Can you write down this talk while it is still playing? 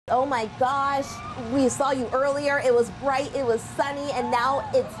Oh my gosh, we saw you earlier. It was bright, it was sunny, and now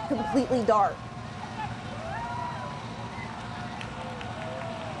it's completely dark.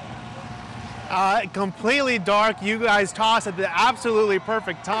 Completely dark. You guys tossed at the absolutely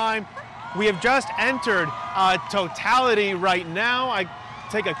perfect time. We have just entered totality right now. I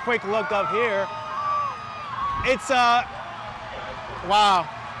take a quick look up here. It's wow.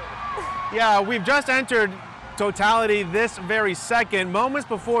 Yeah, we've just entered totality this very second. Moments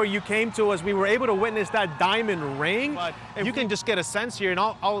before you came to us, we were able to witness that diamond ring. But if you can just get a sense here, and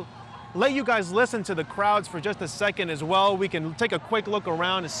I'll let you guys listen to the crowds for just a second as well. We can take a quick look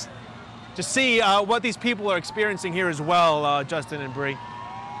around to see what these people are experiencing here as well, Justin and Bree.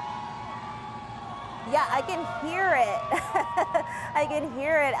 Yeah, I can hear it. I can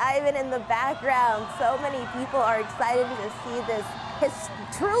hear it, Ivan, in the background. So many people are excited to see this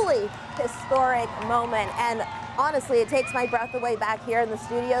truly historic moment. And honestly, it takes my breath away back here in the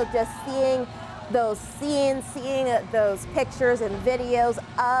studio, just seeing those scenes, seeing those pictures and videos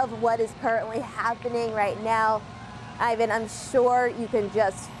of what is currently happening right now. Ivan, I'm sure you can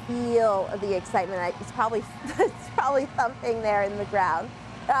just feel the excitement. It's probably thumping there in the ground.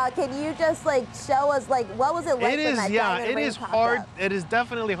 Can you just show us what was it like? It is, yeah, it is hard. It is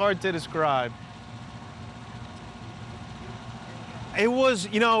definitely hard to describe. It was,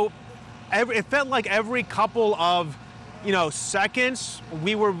 it felt like every couple of, seconds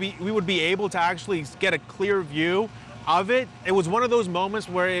we would be able to actually get a clear view of it. It was one of those moments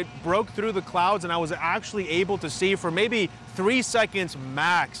where it broke through the clouds and I was actually able to see for maybe 3 seconds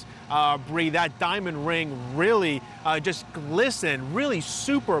max, Bree, that diamond ring really just glistened, really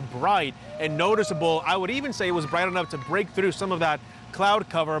super bright and noticeable. I would even say it was bright enough to break through some of that cloud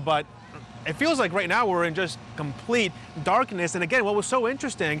cover, but it feels like right now we're in just complete darkness. And again, what was so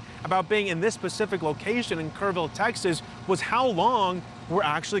interesting about being in this specific location in Kerryville, Texas, was how long we're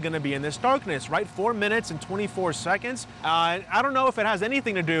actually going to be in this darkness, right? 4 minutes and 24 seconds. I don't know if it has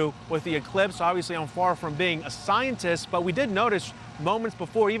anything to do with the eclipse. Obviously, I'm far from being a scientist, but we did notice moments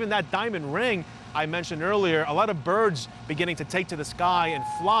before, even that diamond ring I mentioned earlier, a lot of birds beginning to take to the sky and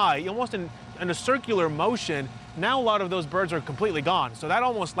fly, almost in a circular motion. Now a lot of those birds are completely gone. So that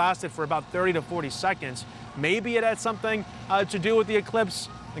almost lasted for about 30 to 40 seconds. Maybe it had something to do with the eclipse.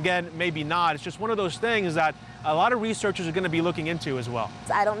 Again, maybe not. It's just one of those things that a lot of researchers are going to be looking into as well.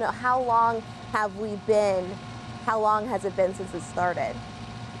 I don't know, how long has it been since it started?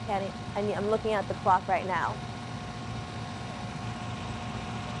 I'm looking at the clock right now.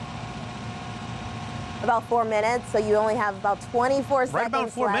 About 4 minutes, so you only have about 24 seconds Right about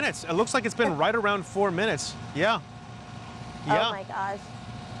 4 left. minutes. It looks like it's been right around 4 minutes. Yeah. Yeah. Oh my gosh.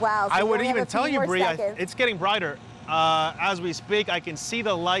 Wow. So I would even tell you, Bree, it's getting brighter. As we speak, I can see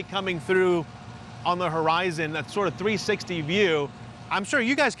the light coming through on the horizon, that sort of 360 view. I'm sure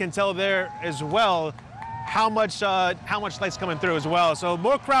you guys can tell there as well how much light's coming through as well. So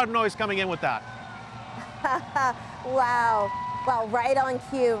more crowd noise coming in with that. Wow. Well, right on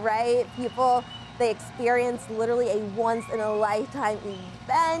cue, right? People, they experience literally a once-in-a-lifetime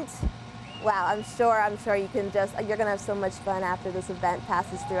event. Wow, I'm sure you're gonna have so much fun after this event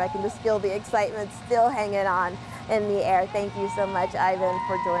passes through. I can just feel the excitement still hanging on in the air. Thank you so much, Ivan,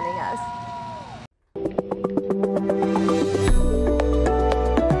 for joining us.